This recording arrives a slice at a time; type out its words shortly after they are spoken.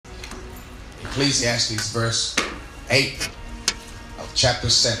Ecclesiastes verse 8 of chapter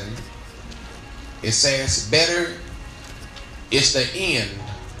 7. It says, better is the end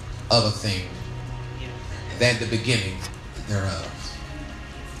of a thing than the beginning thereof.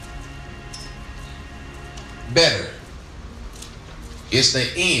 Better is the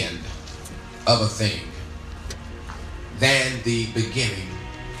end of a thing than the beginning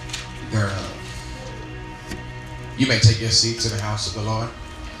thereof. You may take your seats in the house of the Lord.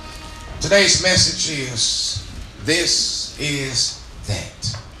 Today's message is, this is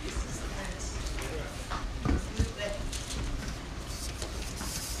that.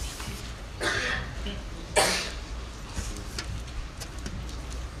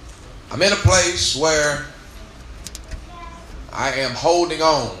 I'm in a place where I am holding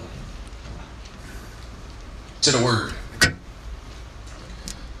on to the Word.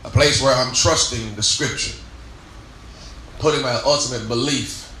 A place where I'm trusting the Scripture, putting my ultimate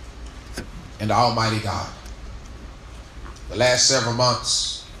belief in the Almighty God. The last several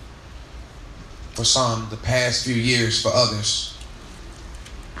months, for some, the past few years for others,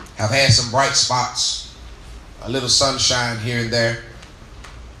 have had some bright spots, a little sunshine here and there.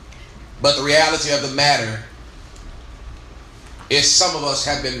 But the reality of the matter is some of us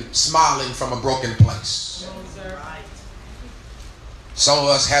have been smiling from a broken place. Some of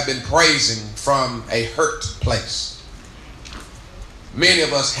us have been praising from a hurt place. Many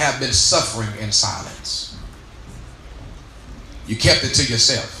of us have been suffering in silence. You kept it to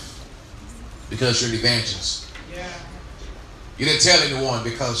yourself because you're an evangelist. You didn't tell anyone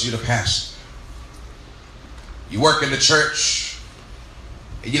because you're the pastor. You work in the church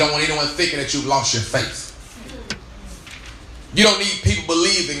and you don't want anyone thinking that you've lost your faith. You don't need people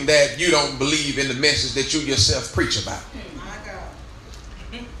believing that you don't believe in the message that you yourself preach about.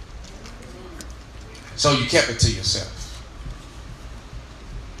 So you kept it to yourself.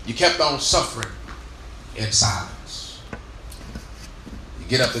 You kept on suffering in silence. You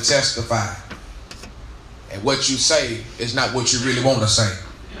get up to testify, and what you say is not what you really want to say.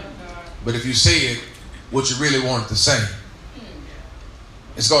 But if you say it, what you really wanted to say,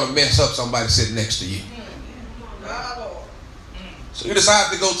 it's going to mess up somebody sitting next to you. So you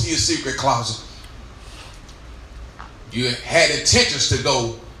decide to go to your secret closet. You had intentions to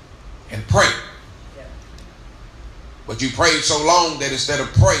go and pray. But you prayed so long that instead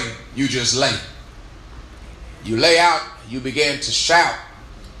of praying, you just lay. You lay out, you began to shout.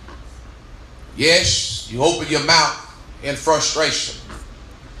 Yes, you open your mouth in frustration,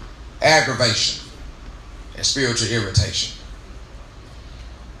 aggravation, and spiritual irritation.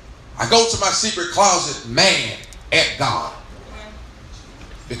 I go to my secret closet mad at God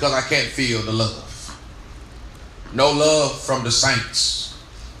because I can't feel the love. No love from the saints.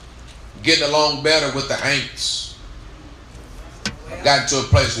 Getting along better with the ain'ts. I've gotten to a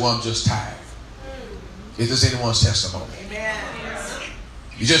place where I'm just tired. Is this anyone's testimony?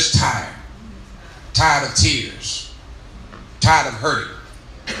 You're just tired. Tired of tears. Tired of hurting.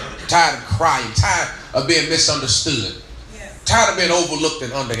 Tired of crying. Tired of being misunderstood. Tired of being overlooked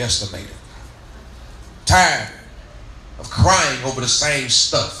and underestimated. Tired of crying over the same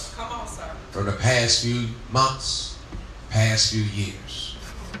stuff for the past few months, past few years.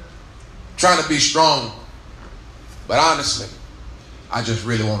 Trying to be strong, but honestly, I just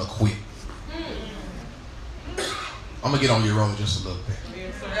really want to quit. I'm going to get on your road just a little bit.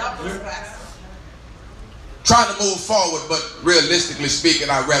 Trying to move forward, but realistically speaking,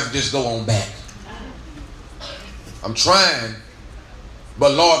 I'd rather just go on back. I'm trying,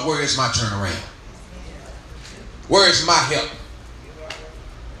 but Lord, where is my turnaround? Where is my help?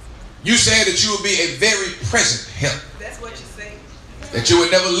 You said that you would be a very present help. That's what you say. That you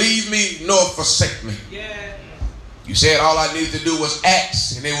would never leave me nor forsake me. Yeah. You said all I needed to do was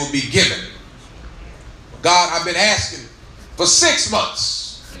ask and it will be given. God, I've been asking for 6 months.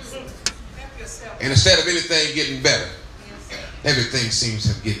 And instead of anything getting better, everything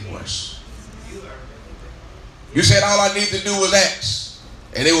seems to be getting worse. You said all I need to do was ask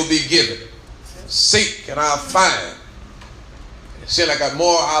and it will be given. Seek and I'll find. It seems like the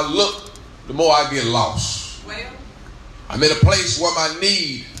more I look, the more I get lost. I'm in a place where my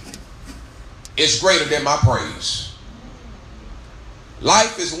need is greater than my praise.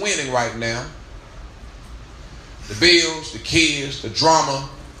 Life is winning right now. The bills, the kids, the drama,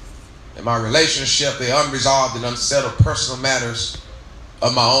 and my relationship, the unresolved and unsettled personal matters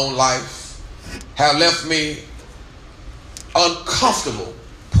of my own life have left me uncomfortable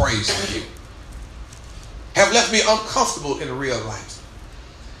praising you. Have left me uncomfortable in real life.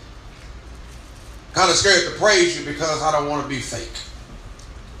 Kind of scared to praise you because I don't want to be fake.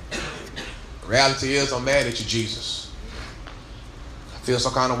 The reality is I'm mad at you, Jesus. I feel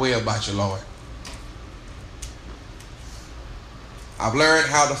some kind of way about you, Lord. I've learned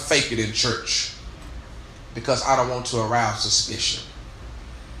how to fake it in church because I don't want to arouse suspicion.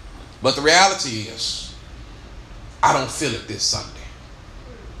 But the reality is, I don't feel it this Sunday.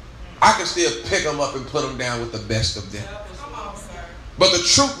 I can still pick them up and put them down with the best of them. But the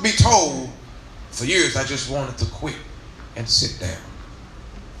truth be told, for years I just wanted to quit and sit down.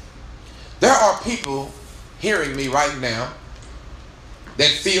 There are people hearing me right now that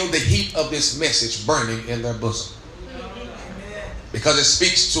feel the heat of this message burning in their bosom. Because it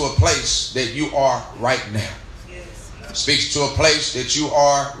speaks to a place that you are right now. It speaks to a place that you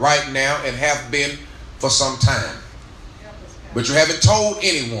are right now and have been for some time. But you haven't told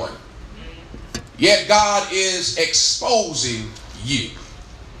anyone. Yet God is exposing you.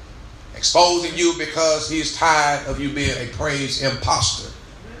 Exposing you because He's tired of you being a praise imposter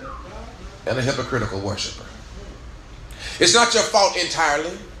and a hypocritical worshiper. It's not your fault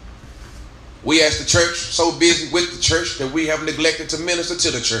entirely. We as the church, so busy with the church that we have neglected to minister to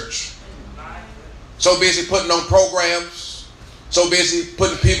the church. So busy putting on programs, so busy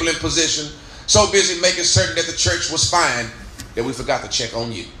putting people in position, so busy making certain that the church was fine that we forgot to check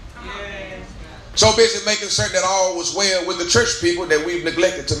on you. So busy making certain that all was well with the church people that we've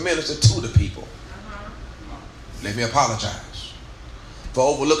neglected to minister to the people. Let me apologize for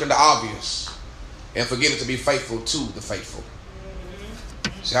overlooking the obvious and forgetting to be faithful to the faithful.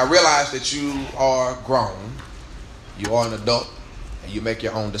 See, I realize that you are grown, you are an adult, and you make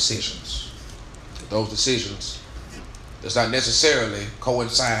your own decisions. But those decisions does not necessarily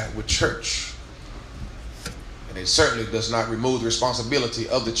coincide with church. And it certainly does not remove the responsibility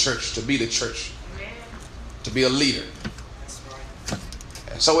of the church to be the church, to be a leader.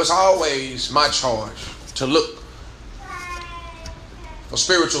 And so it's always my charge to look for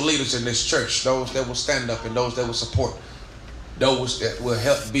spiritual leaders in this church, those that will stand up and those that will support, those that will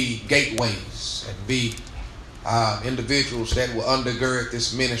help be gateways and be individuals that will undergird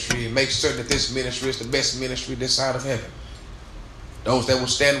this ministry and make certain that this ministry is the best ministry this side of heaven. Those that will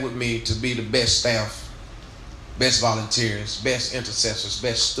stand with me to be the best staff, best volunteers, best intercessors,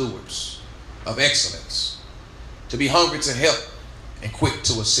 best stewards of excellence, to be hungry to help and quick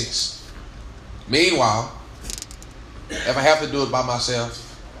to assist. Meanwhile, if I have to do it by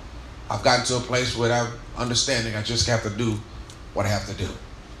myself, I've gotten to a place where I'm understanding I just have to do what I have to do.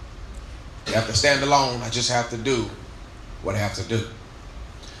 You have to stand alone. I just have to do what I have to do.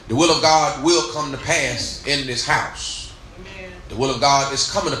 The will of God will come to pass in this house. Amen. The will of God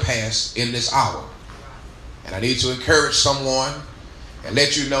is coming to pass in this hour. And I need to encourage someone and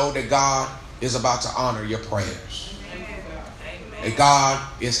let you know that God is about to honor your prayers. Amen. That God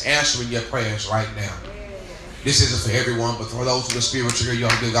is answering your prayers right now. This isn't for everyone, but for those who are spiritual, you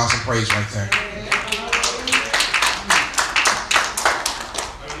ought to give God some praise right there.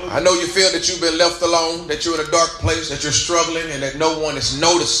 I know you feel that you've been left alone, that you're in a dark place, that you're struggling, and that no one is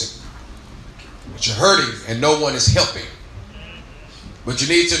noticing. But you're hurting and no one is helping. But you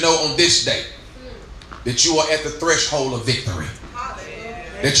need to know on this day that you are at the threshold of victory.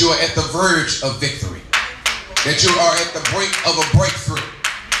 That you are at the verge of victory. That you are at the brink of a breakthrough.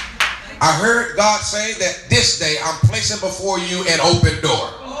 I heard God say that this day I'm placing before you an open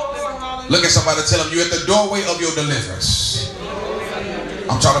door. Look at somebody, tell them you're at the doorway of your deliverance.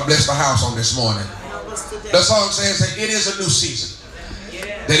 I'm trying to bless the house on this morning. The song says that it is a new season.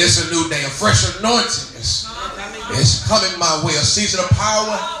 That it's a new day. A fresh anointing is coming my way. A season of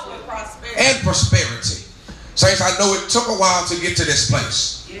power and prosperity. Saints, I know it took a while to get to this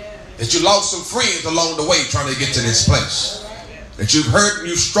place. That you lost some friends along the way trying to get to this place. That you've hurt and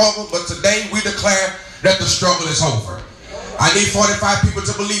you've struggled, but today we declare that the struggle is over. I need 45 people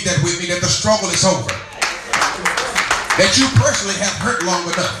to believe that with me, that the struggle is over. That you personally have hurt long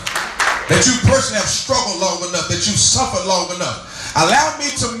enough. That you personally have struggled long enough. That you've suffered long enough. Allow me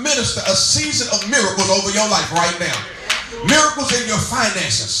to minister a season of miracles over your life right now. Miracles in your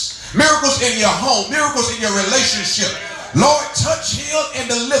finances. Miracles in your home. Miracles in your relationship. Lord, touch, heal, and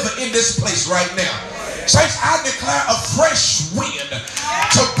deliver in this place right now. Saints, I declare a fresh wind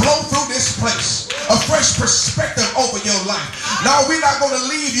to blow through this place. A fresh perspective over your life. Now, we're not going to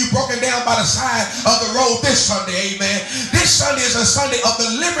leave you broken down by the side of the road this Sunday, amen. This Sunday is a Sunday of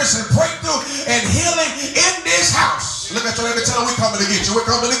deliverance and breakthrough and healing in this house. Look at your neighbor, tell them we're coming to get you. We're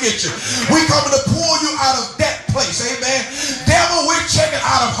coming to get you. We're coming to pull you out of that place, amen. Devil, we're checking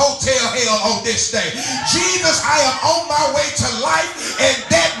out of hotel hell on this day. Jesus, I am on my way to life and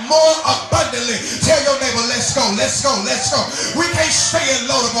that more abundantly. Tell your neighbor, let's go, let's go, let's go. We can't stay in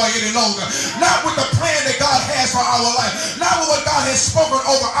Lodabar any longer. Not with the plan that God has for our life. Not with what God has spoken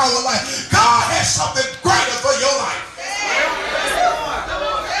over our life. God has something greater for your life.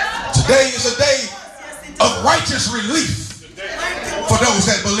 Today is a day of righteous relief. for those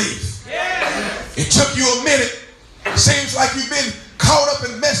that believe. It took you a minute. It seems like you've been caught up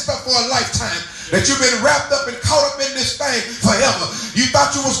and messed up for a lifetime. That you've been wrapped up and caught up in this thing forever. You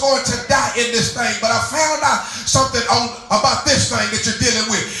thought you was going to die in this thing, but I found out something about this thing that you're dealing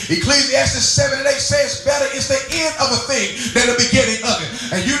with. Ecclesiastes 7 and 8 says, better is the end of a thing than the beginning of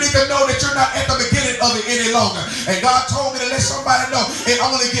it. And you need to know that you're not at the beginning of it any longer. And God told me to let somebody know it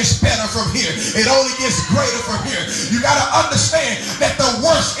only gets better from here. It only gets greater from here. You got to understand that the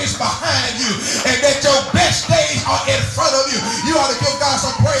worst is behind you and that your best days are in front of you. You ought to give God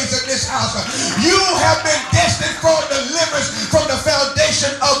some praise in this house. You have been destined for deliverance from the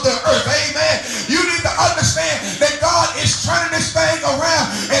foundation of the earth. Amen. You need to understand that God is turning this thing around,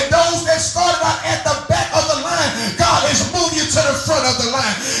 and those that started out at the back of the line, God is moving you to the front of the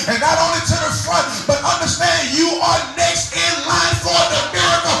line. And not only to the front, but understand you are next in line for the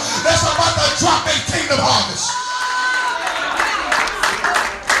miracle that's about to drop in Kingdom Harvest.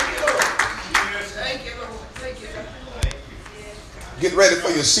 Get ready for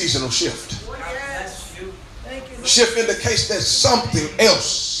your seasonal shift. Shift indicates that something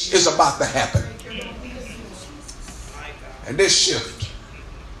else is about to happen. And this shift,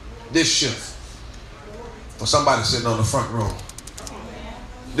 for somebody sitting on the front row,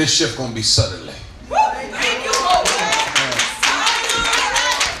 this shift gonna be suddenly.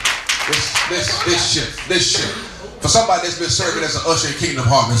 This shift. For somebody that's been serving as an usher in Kingdom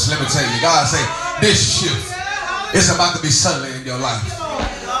Harvest, let me tell you, God say, this shift is about to be suddenly in your life.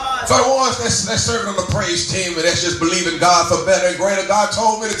 For the ones that's serving on the praise team and that's just believing God for better and greater, God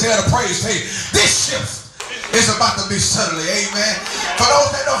told me to tell the praise team, this shift is about to be suddenly. Amen. For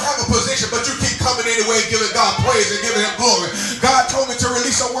those that don't have a position, but you keep coming anyway, giving God praise and giving Him glory, God told me to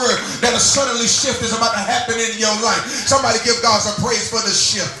release a word that a suddenly shift is about to happen in your life. Somebody give God some praise for the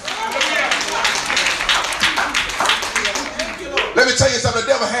shift. Let me tell you something. The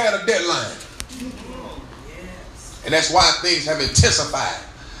devil had a deadline. And that's why things have intensified.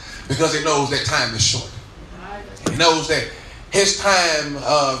 Because he knows that time is short. He knows that his time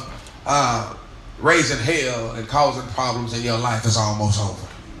of raising hell and causing problems in your life is almost over.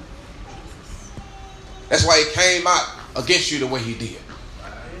 That's why he came out against you the way he did.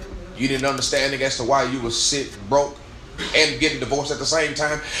 You didn't understand as to why you were sick, broke, and getting divorced at the same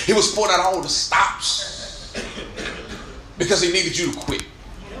time. He was pulling out all the stops because he needed you to quit.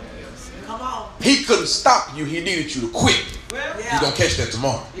 Come on. He couldn't stop you. He needed you to quit. You're going to catch that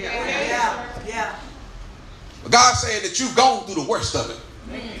tomorrow. Yeah. But God said that you've gone through the worst of it.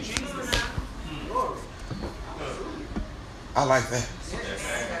 I like that.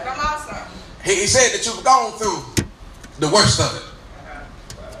 Come on, sir. He said that you've gone through the worst of it.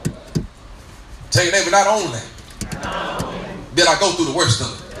 Tell your neighbor, not only did I go through the worst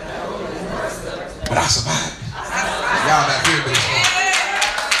of it, but I survived it. Y'all not hearing me this morning.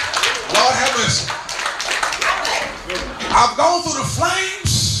 Lord have mercy. I've gone through the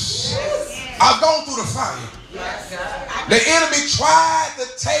flames. I've gone through the fire. The enemy tried to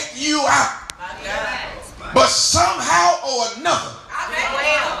take you out. But somehow or another,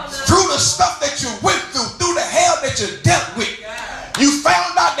 through the stuff that you went through the hell that you dealt with, you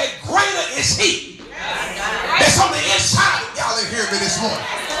found out that greater is He that's on the inside. Y'all didn't hear me this morning.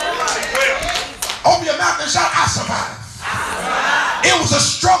 Open your mouth and shout, I survived. It was a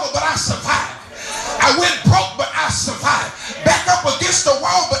struggle, but I survived. I went broke, but I survived. Back up against the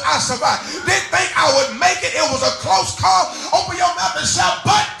wall, but I survived. Didn't think I would make it. It was a close call. Open your mouth and shout,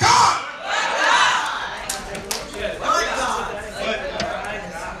 but God.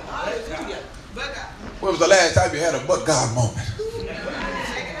 When was the last time you had a but God moment?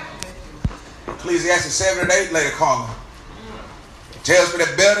 Ecclesiastes 7 and 8 later call tells me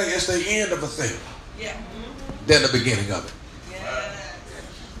that better is the end of a thing than the beginning of it.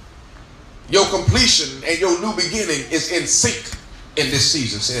 Your completion and your new beginning is in sync in this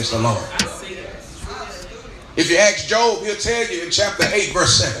season, says the Lord. If you ask Job, he'll tell you in chapter 8,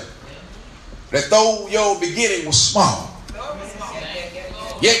 verse 7, that though your beginning was small,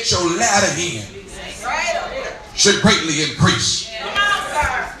 yet your latter end should greatly increase.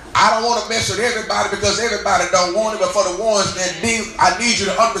 I don't want to mess with everybody because everybody don't want it, but for the ones that do, I need you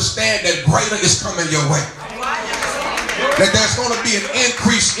to understand that greater is coming your way. That there's going to be an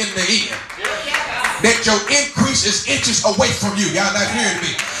increase in the end. That your increase is inches away from you. Y'all not hearing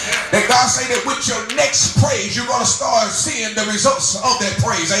me? That God say that with your next praise, you're going to start seeing the results of that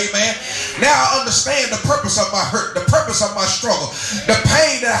praise. Amen. Now I understand the purpose of my hurt, the purpose of my struggle, the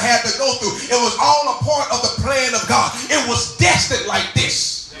pain that I had to go through. It was all a part of the plan of God. It was destined like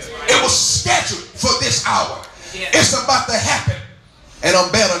this. It was scheduled for this hour. It's about to happen. And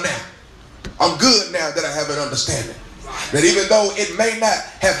I'm better now. I'm good now that I have an understanding. That even though it may not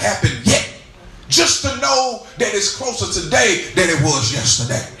have happened yet, just to know that it's closer today than it was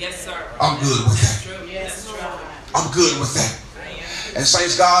yesterday. Yes, sir. I'm good with that. Yes, sir. I'm good with that. And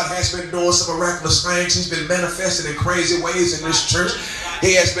saints, God has been doing some miraculous things. He's been manifesting in crazy ways in this church.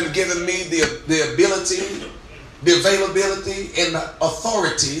 He has been giving me the ability, the availability, and the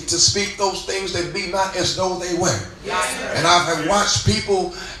authority to speak those things that be not as though they were. And I have watched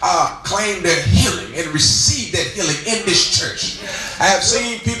people claim their healing and receive that healing in this church. I have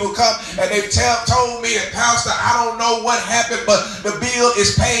seen people come and they've told me that, Pastor, I don't know what happened, but the bill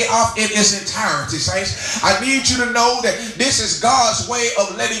is paid off in its entirety, saints. I need you to know that this is God's way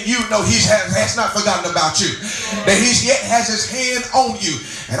of letting you know He has not forgotten about you, that He yet has His hand on you.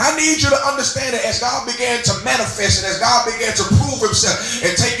 And I need you to understand that as God began to manifest and as God began to prove Himself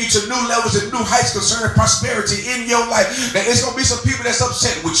and take you to new levels and new heights concerning prosperity in your life, that it's going to be some people that's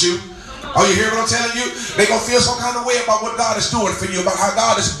upset with you. Oh, you hear what I'm telling you? They're going to feel some kind of way about what God is doing for you, about how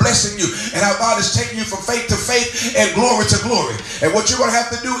God is blessing you, and how God is taking you from faith to faith and glory to glory. And what you're going to have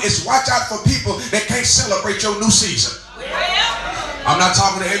to do is watch out for people that can't celebrate your new season. I'm not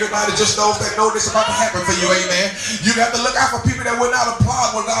talking to everybody, just those that know this about to happen for you, amen. You got to look out for people that will not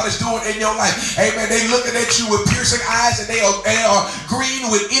applaud what God is doing in your life. Amen. They looking at you with piercing eyes and they are green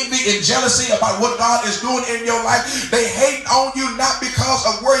with envy and jealousy about what God is doing in your life. They hate on you not because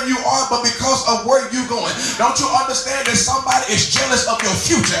of where you are, but because of where you're going. Don't you understand that somebody is jealous of your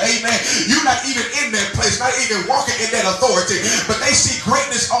future, amen? You're not even in that place, not even walking in that authority, but they see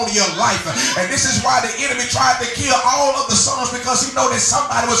greatness on your life. And this is why the enemy tried to kill all of the sons, because he know that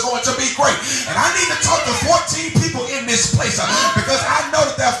somebody was going to be great. And I need to talk to 14 people in this place because I know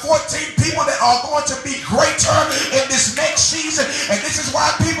that there are 14 people that are going to be greater in this next season. And this is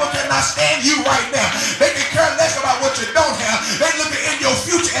why people cannot stand you right now. They can care less about what you don't have. They looking in your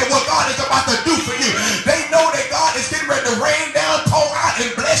future and what God is about to do for you. They know that God is getting ready to rain down, pour out,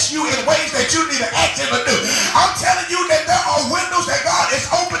 and bless you in ways that you need to act and do. I'm telling you that there are windows that God is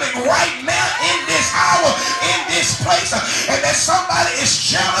opening right now in this hour, in this place, and that somebody is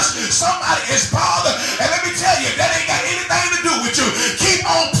jealous, somebody is bothered. And let me tell you, that ain't got anything to do with you. Keep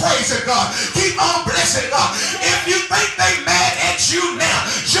on praising God. Keep on blessing God. If you think they mad at you now,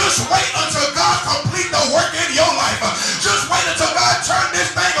 just wait until God complete the work in your life. Just wait until God turn this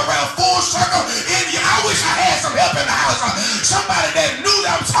thing around full circle in you. I wish I had some help in the house. Somebody that knew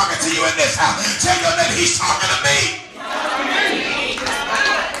that I'm talking to you in this house. Tell your neighbor, he's talking to me.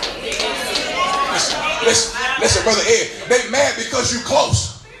 Listen, Brother Ed, they mad because you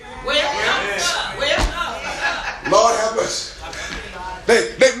close. Lord have mercy.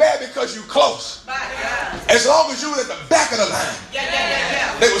 They mad because you close. As long as you were at the back of the line,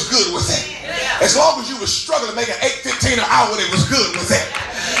 they was good with that. As long as you was struggling making $8.15 an hour, they was good with that.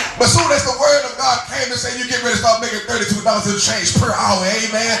 But soon as the word of God came to say you get ready to start making $32 and change per hour,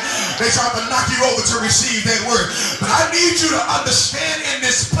 amen, they tried to knock you over to receive that word. But I need you to understand in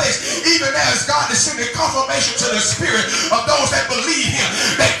this place, even as God is sending confirmation to the spirit of those that believe Him,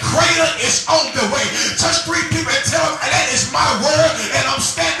 that greater is on the way. Touch 3 people and tell them, that is my word and I'm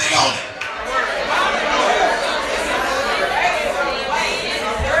standing on it.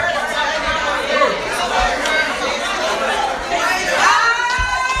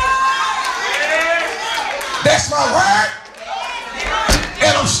 That's my word,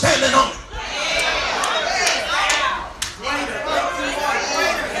 and I'm standing on it.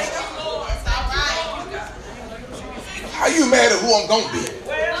 How you mad at who I'm going to be?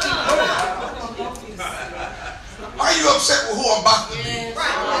 Are you upset with who I'm about to be?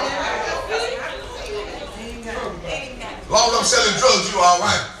 As long as I'm selling drugs, you all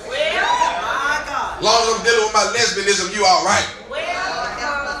right. As long as I'm dealing with my lesbianism, you all right.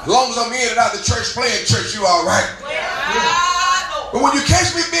 As long as I'm in and out the church playing church, you all right. But when you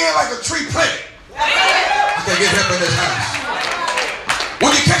catch me being like a tree planted, I can't get help in this house. When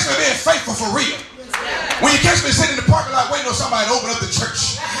you catch me being faithful for real, when you catch me sitting in the parking lot waiting on somebody to open up the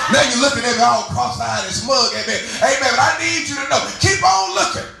church, now you're looking at me all cross-eyed and smug at me. Amen. But I need you to know, keep on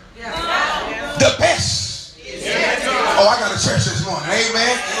looking. The best. Oh, I got a church this morning.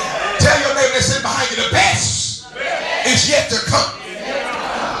 Amen. Tell your neighbor that's sitting behind you, the best is yet to come.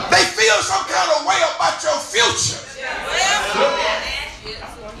 They feel some kind of way about your future.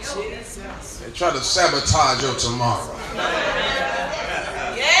 They try to sabotage your tomorrow.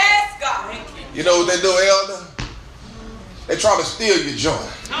 Yes, God. You know what they do, Elder? They try to steal your joy.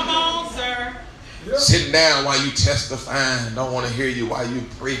 Come on, sir. Sitting down while you testifying, don't want to hear you while you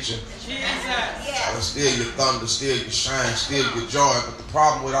preaching. Jesus. Try to steal your thunder, steal your shine, steal your joy. But the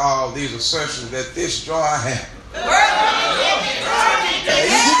problem with all these assertions that this joy I have. You can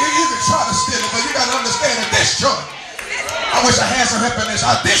try to steal it, but you got to understand that this joy happiness.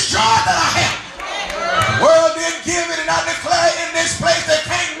 This joy that I have, the world didn't give it, and I declare in this place there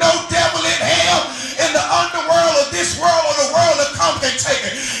can't no devil in hell, in the underworld of this world or the world to come can take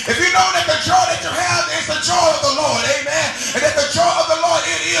it. If you know that the joy that you have is the joy of the Lord, amen, and that the joy of the Lord,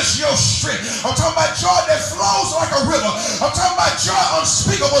 it is your strength. I'm talking about joy that flows like a river. I'm talking about joy,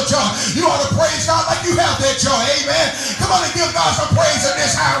 unspeakable joy. You ought to praise God like you have that joy, amen. Come on and give God some praise in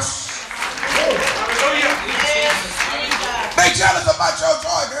this house. They jealous about your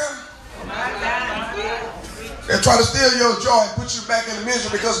joy, girl. They try to steal your joy and put you back in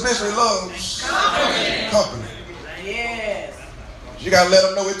misery, because misery loves company. Yes. You got to let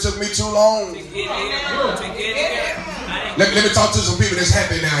them know it took me too long. Let me talk to some people that's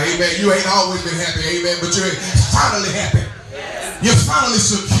happy now, amen. You ain't always been happy, amen, but you're finally happy. You're finally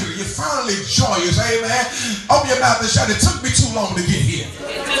secure. You're finally joyous, amen. Open your mouth and shout, it took me too long to get here.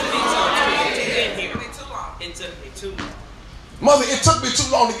 It took me too long. Mother, it took me too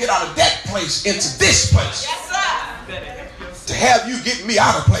long to get out of that place into this place. Yes, sir. To have you get me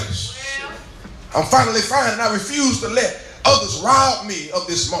out of place. I'm finally fine, and I refuse to let others rob me of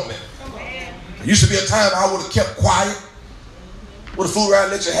this moment. There used to be a time I would have kept quiet. Would have fooled around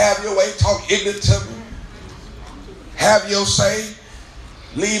and let you have your way, talk ignorant to me, have your say,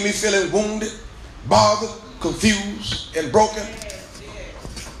 leave me feeling wounded, bothered, confused, and broken.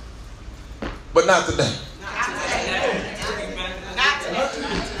 But not today.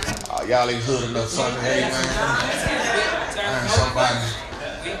 Oh, y'all ain't hood enough for me. Hey, man. Find somebody.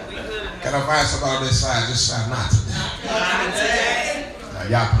 Can I find somebody on this side? This side, not today. Now,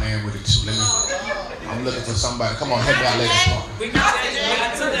 y'all playing with it too. I'm looking for somebody. Come on, help me out, ladies. Not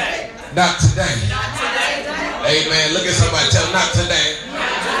today. Not today. Amen. Look at somebody. Tell them not today.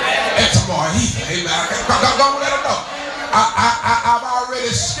 And tomorrow either. Amen. Go let them know. I've already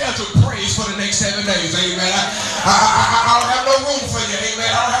scheduled praise for the next 7 days. Amen. I don't have no room for you.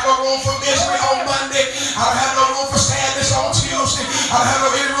 Amen. I don't have no room for misery on Monday. I don't have no room for sadness on Tuesday. I don't have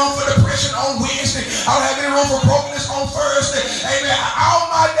any room for depression on Wednesday. I don't have any room for brokenness on Thursday. Amen.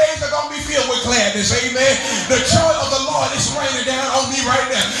 All my days are going to be filled with gladness. Amen. The joy of the Lord is raining down on me right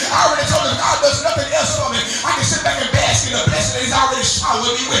now. I already told him God does nothing else for me. I can sit back and bask in the blessing that he's already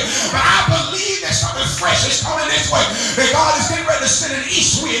showered me with. But I believe that something fresh is coming this way. That God is getting ready to send an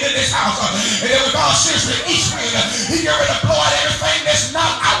east wind in this house. And then when God sends an east wind, he's getting ready to blow out everything that's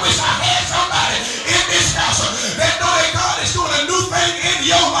not. I wish I had somebody in this house that know that God is doing a new thing in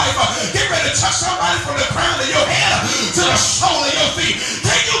your life. Get ready to touch somebody from the crown of your head to the sole of your feet.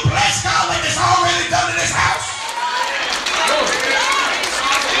 Can you bless God like it's already done in this house?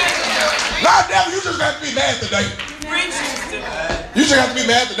 Now, devil, you just got to be mad today. You just have to be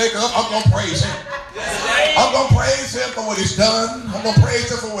mad today because I'm going to praise him. I'm going to praise him for what he's done. I'm going to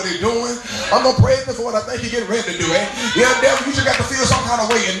praise him for what he's doing. I'm going to praise him for what I think he's getting ready to do. Eh? Yeah, devil, you just got to feel some kind of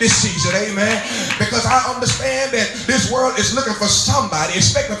way in this season. Amen. Because I understand that this world is looking for somebody,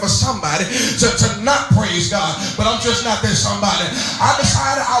 expecting for somebody to not praise God. But I'm just not that somebody. I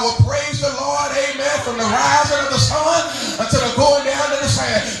decided I will praise the Lord, amen, from the rising of the sun until the going down of the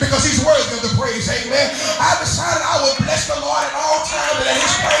sand. Because he's worthy of the praise. Amen. I decided I would bless the Lord at all times, and that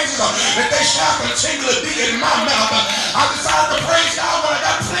his praises that they shall continue to be in my mouth. I decided to praise God when I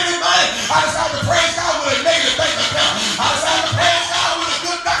got plenty of money. I decided to praise God with a negative bank account. I decided to praise God with a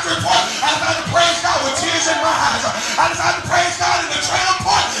good doctor report. I decided to praise God with tears in my eyes. I decided to praise God in the trailer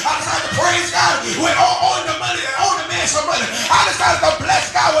park. I decided to praise God with owing the money and owing the man some money. I decided to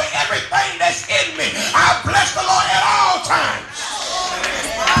bless God with everything that's in me. I bless the Lord at all times.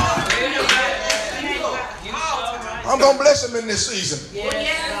 I'm going to bless him in this season.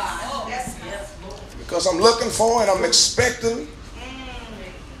 Because I'm looking for and I'm expecting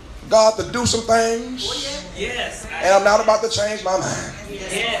God to do some things. And I'm not about to change my mind.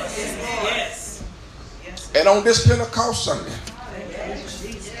 And on this Pentecost Sunday,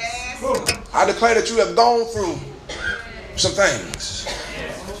 I declare that you have gone through some things.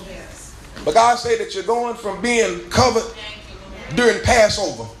 But God said that you're going from being covered during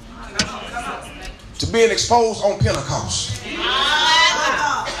Passover to being exposed on Pentecost.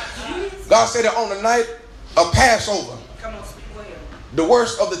 God said that on the night of Passover, the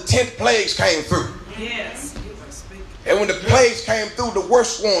worst of the 10th plagues came through. And when the plagues came through, the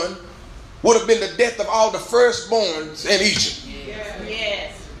worst one would have been the death of all the firstborns in Egypt.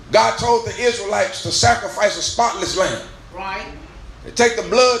 God told the Israelites to sacrifice a spotless lamb. They take the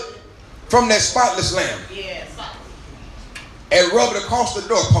blood from that spotless lamb and rub it across the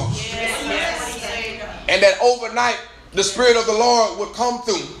doorpost. And that overnight, the Spirit of the Lord would come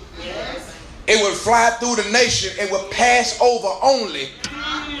through. It would fly through the nation and would pass over only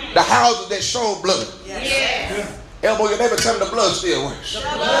the houses that showed blood. Elbow your neighbor, tell him the blood still works.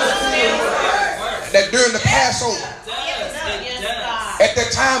 That during the Passover, at the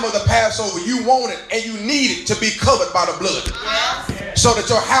time of the Passover, you wanted and you needed to be covered by the blood so that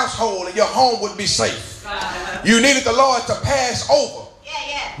your household and your home would be safe. You needed the Lord to pass over.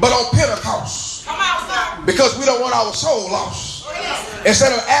 But on Pentecost, because we don't want our soul lost,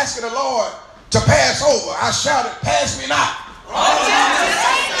 instead of asking the Lord to pass over, I shouted, pass me not.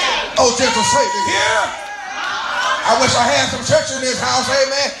 Oh, gentle Savior, here. I wish I had some church in this house,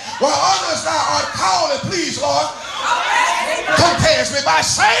 amen. While others now are calling, please, Lord, come pass me by.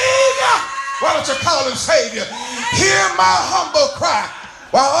 Savior, why don't you call him Savior? Hear my humble cry.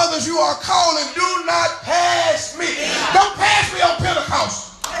 While others you are calling, do not pass me. Don't pass me on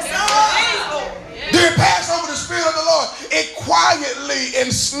Pentecost. During Passover, the Spirit of the Lord, it quietly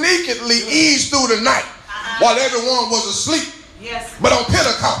and sneakily eased through the night while everyone was asleep. But on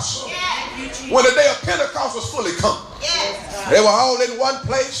Pentecost, when the day of Pentecost was fully come, they were all in one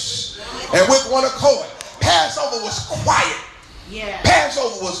place and with one accord. Passover was quiet.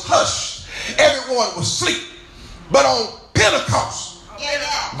 Passover was hushed. Everyone was asleep. But on Pentecost,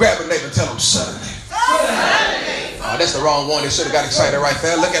 grab a neighbor and tell them suddenly. Oh, that's the wrong one. They should have got excited right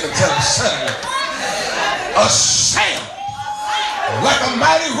there. Look at them, tell them suddenly. A sound like a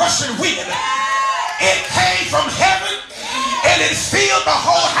mighty rushing wind. It came from heaven and it filled the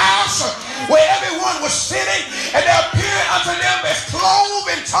whole house where everyone was sitting, and there appeared unto them as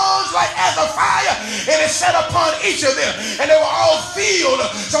cloven tongues like as a fire, and it sat upon each of them, and they were all filled.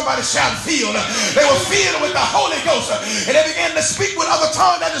 Somebody shout filled. They were filled with the Holy Ghost, and they began to speak with other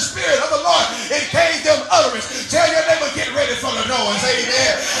tongues that the Spirit of the Lord, it gave them utterance. Tell your neighbor, get ready for the noise.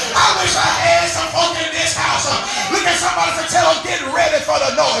 Amen. I wish I had some folk in this house. Look at somebody and tell them, get ready for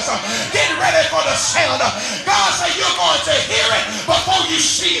the noise. Get ready for the sound. God said you're going to hear it before you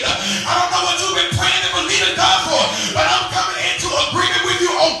see it. I don't know what you've been praying and believing God for, but I'm coming into agreement with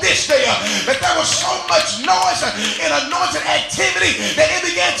you on this day that there was so much noise and anointed activity that it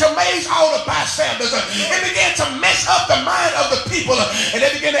began to amaze all the bystanders. It began to mess up the mind of the people, and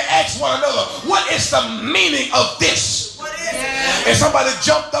they began to ask one another, what is the meaning of this? What is it? And somebody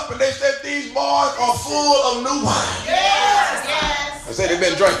jumped up and they said, these boys are full of new wine. They said they've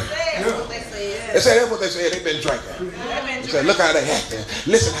been drinking. They said that's what they said. They've been drinking. They said, look how they acting.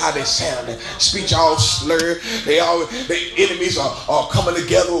 Listen how they sounding. Speech all slurred. Their enemies are coming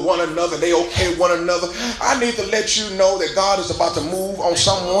together with one another. They okay with one another. I need to let you know that God is about to move on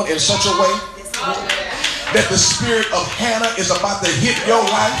someone in such a way that the spirit of Hannah is about to hit your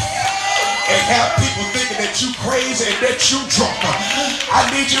life and have people thinking that you crazy and that you drunk. I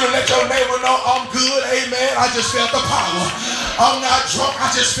need you to let your neighbor know I'm good. Amen. I just felt the power. I'm not drunk.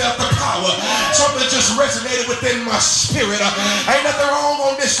 I just felt the power. Something just resonated within my spirit. Ain't nothing wrong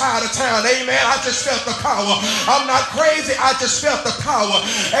on this side of town. Amen. I just felt the power. I'm not crazy. I just felt the power.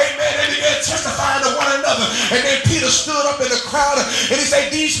 Amen. They began testifying to one another. And then Peter stood up in the crowd and he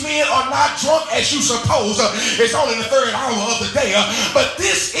said, these men are not drunk as you suppose. It's only the third hour of the day. But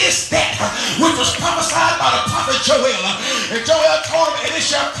this is that which was prophesied by the prophet Joel. And Joel told him, and it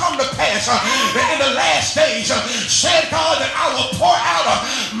shall come to pass that in the last days, said God, that I will pour out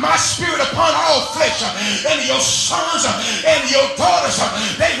my spirit upon all flesh, and your sons and your daughters,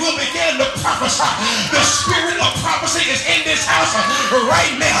 they will begin to prophesy. The spirit of prophecy is in this house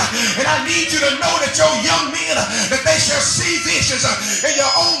right now. And I need you to know that your young men, that they shall see visions, and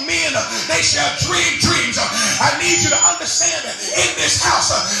your old men, they shall dream dreams. I need you to understand that in this house,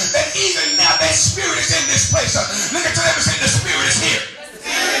 that even now that spirit is in this place. Look at them and say, the spirit is here.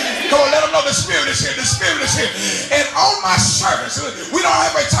 Come on, let them know the spirit is here. The spirit is here. And on my service, we don't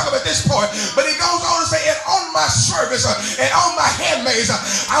ever talk about this part, but it goes on to say, and on my service and on my handmaids,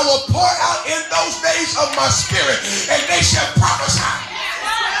 I will pour out in those days of my spirit, and they shall prophesy.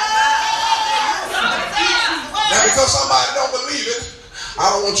 Now, because somebody don't believe it,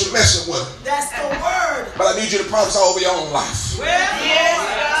 I don't want you messing with it. That's the word. But I need you to prophesy over your own life. Well,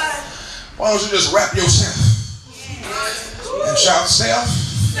 yes. Why don't you just wrap yourself and shout, self,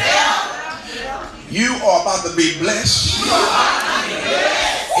 you are about to be blessed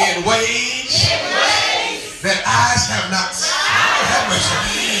in ways that eyes have not seen,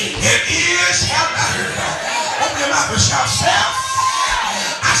 and ears have not heard. Open your mouth and shout, self,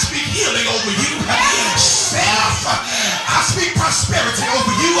 I speak healing over you. Self, I speak prosperity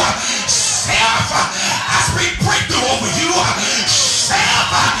over you. Self, I speak breakthrough over you. Self,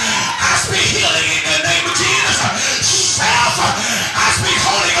 I speak healing in the name of Jesus. Self, I speak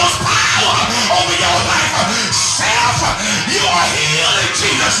Holy Ghost power over your life. Self, you are healed in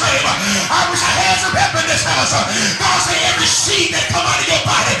Jesus' name. I wish I had some help in this house. God said every seed that come out of your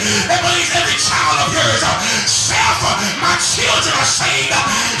body, that believes every child of yours. Self,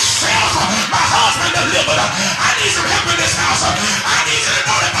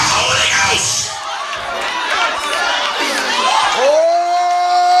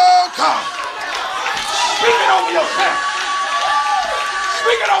 God. Speak it over yourself.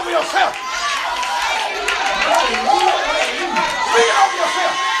 Speak it over yourself. Speak it over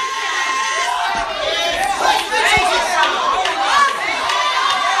yourself.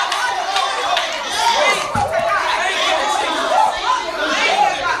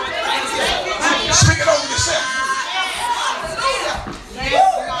 Speak it over yourself.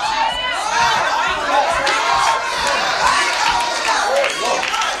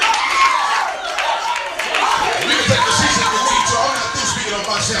 You can take the seats if you need to. I'm not through speaking of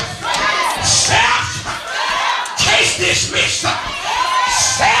myself. Self, case dismissed.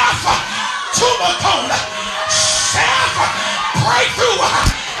 Self, tumor, self, breakthrough.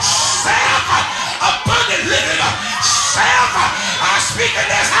 Self, abundant living. Self, I speak in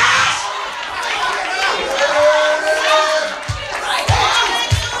this house.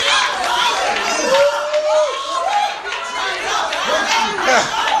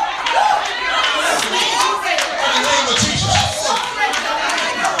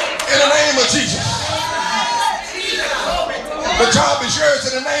 Jesus. The job is yours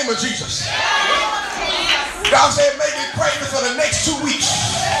in the name of Jesus. God said, make me pregnant for the next 2 weeks.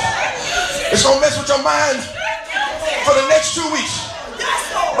 It's going to mess with your mind for the next 2 weeks.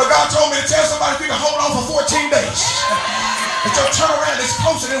 But God told me to tell somebody if you can hold on for 14 days. That your turnaround is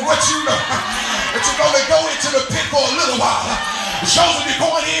closer than what you know. That you're going to go into the pit for a little while. Joseph, you're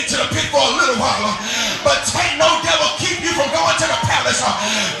going into the pit for a little while. But take no devil keep you from going to the palace.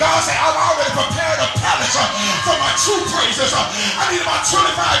 God said, I've already prepared a palace for my true praises. I need about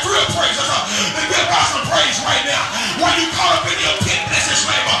 25 real praises to give God some praise right now. While you caught up in your pit, bless his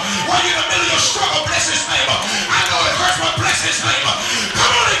name. While you're in the middle of your struggle, bless his name. I know it hurts, but bless his name.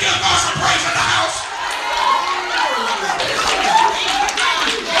 Come on and give God some praise in the house.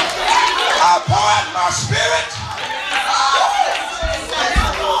 I pour out my spirit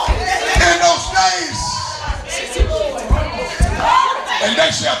in those days, and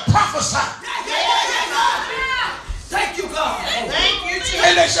they shall prophesy. Thank you, God. Thank you, Jesus.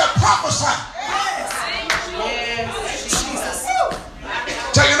 And they shall prophesy.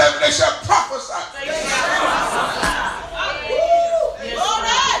 Tell your neighbor, they shall prophesy.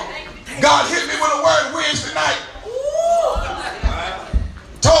 God hit me with a word Wednesday night.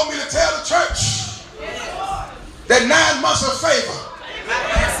 Told me to tell the church that 9 months of favor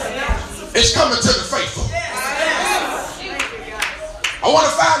is coming to the faithful. I want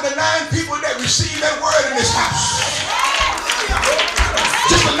to find the 9 people that receive that word in this house.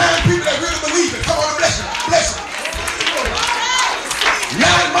 Just the 9 people that really believe it. Come on and bless them. Bless them.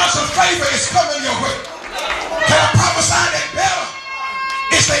 9 months of favor is coming your way. Can I prophesy that better?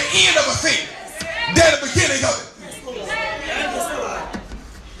 It's the end of a thing than the beginning of it.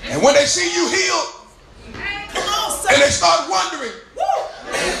 And when they see you healed, and they start wondering,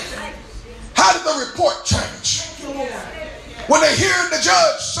 how did the report change? When they hear the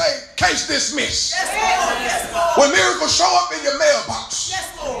judge say, case dismissed. When miracles show up in your mailbox.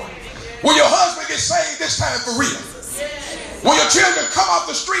 When your husband gets saved this time for real. When your children come off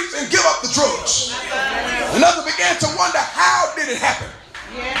the streets and give up the drugs. Another began to wonder, how did it happen?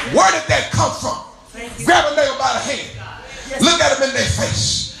 Where did that come from? Grab a neighbor by the hand. Look at them in their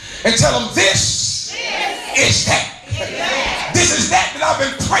face and tell them, this is that. This is that I've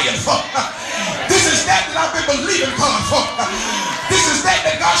been praying for. This is that I've been believing God for. This is that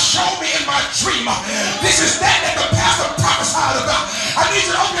God showed me in my dream. This is that the pastor prophesied about. I need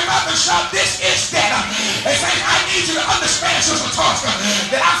you to open your mouth and shout, this is that. And say, I need you to understand, Sister Tosca,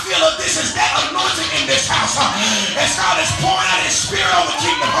 that I feel that this is that anointing in this house. As God is pouring out his spirit over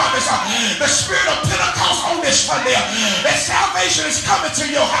Kingdom Harvest. The spirit of Pentecost on this Sunday. That salvation is coming to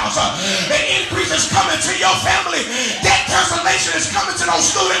your house. That increase is coming to your family. That cancellation is coming to those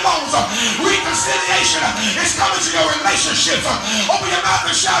student loans. Reconciliation is coming to your relationships. Open your mouth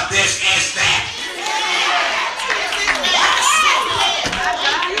and shout, this is that.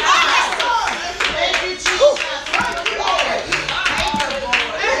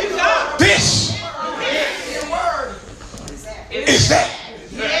 This is that.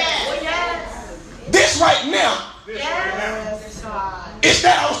 This right now is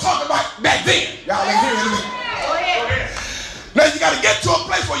that I was talking about back then. Y'all ain't hearing me. Now you got to get to a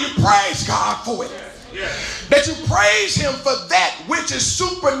place where you praise God for it. That you praise him for that which is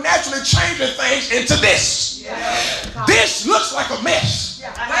supernaturally changing things into this. This looks like a mess.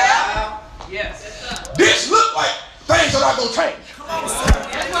 This looks like things are not going to change.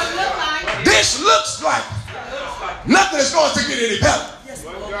 This looks like nothing is going to get any better.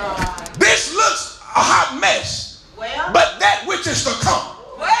 This looks a hot mess. But that which is to come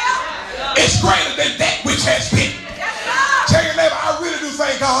is greater than that which has been. Tell your neighbor, I really do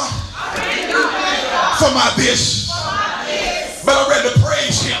thank God for my this, but I'm ready to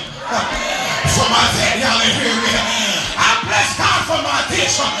praise him for my that. Y'all ain't hear me. I bless God for my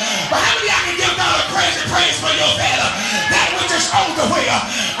this, but how many of y'all can give God a praise for your that which is on the way?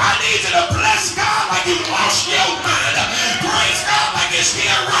 I need you to bless God like you lost your mind. Praise God like it's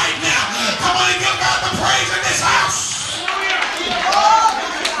here right now. Come on and give God the praise in this house.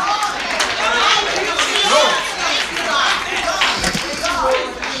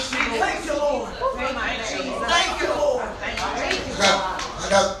 Thank you, Lord. Thank you, Lord. I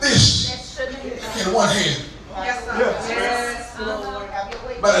got this in one hand. Yes, Lord.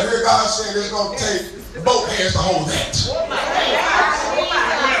 But I hear God saying it's going to take both hands to hold that.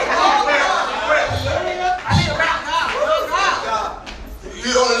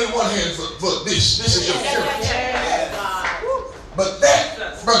 You only need one hand for this. This is your church. But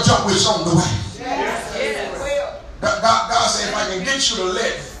that, Brother Joe, is on the way. God said, if I can get you to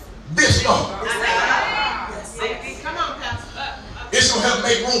let this go, it's going to help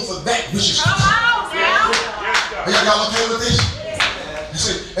make room for that which is coming. Are y'all okay with this?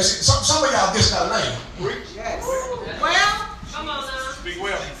 See, some of y'all just got a name. Well, come on now. Speak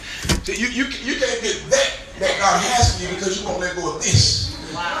well. See, you can't get that God has for you because you won't let go of this.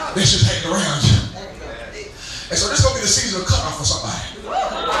 This just hanging around you. And so this is going to be the season of cutoff for somebody.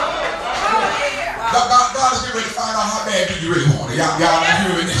 God is getting ready to find out how bad do you really want it. Y'all are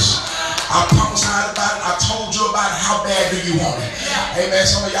hearing this. I prophesied about it. I told you about it. How bad do you want it? Amen.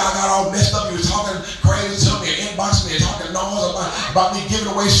 Some of y'all got all messed up. You were talking crazy to me, inboxing me, talking noise about me giving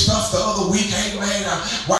away stuff the other week. Amen.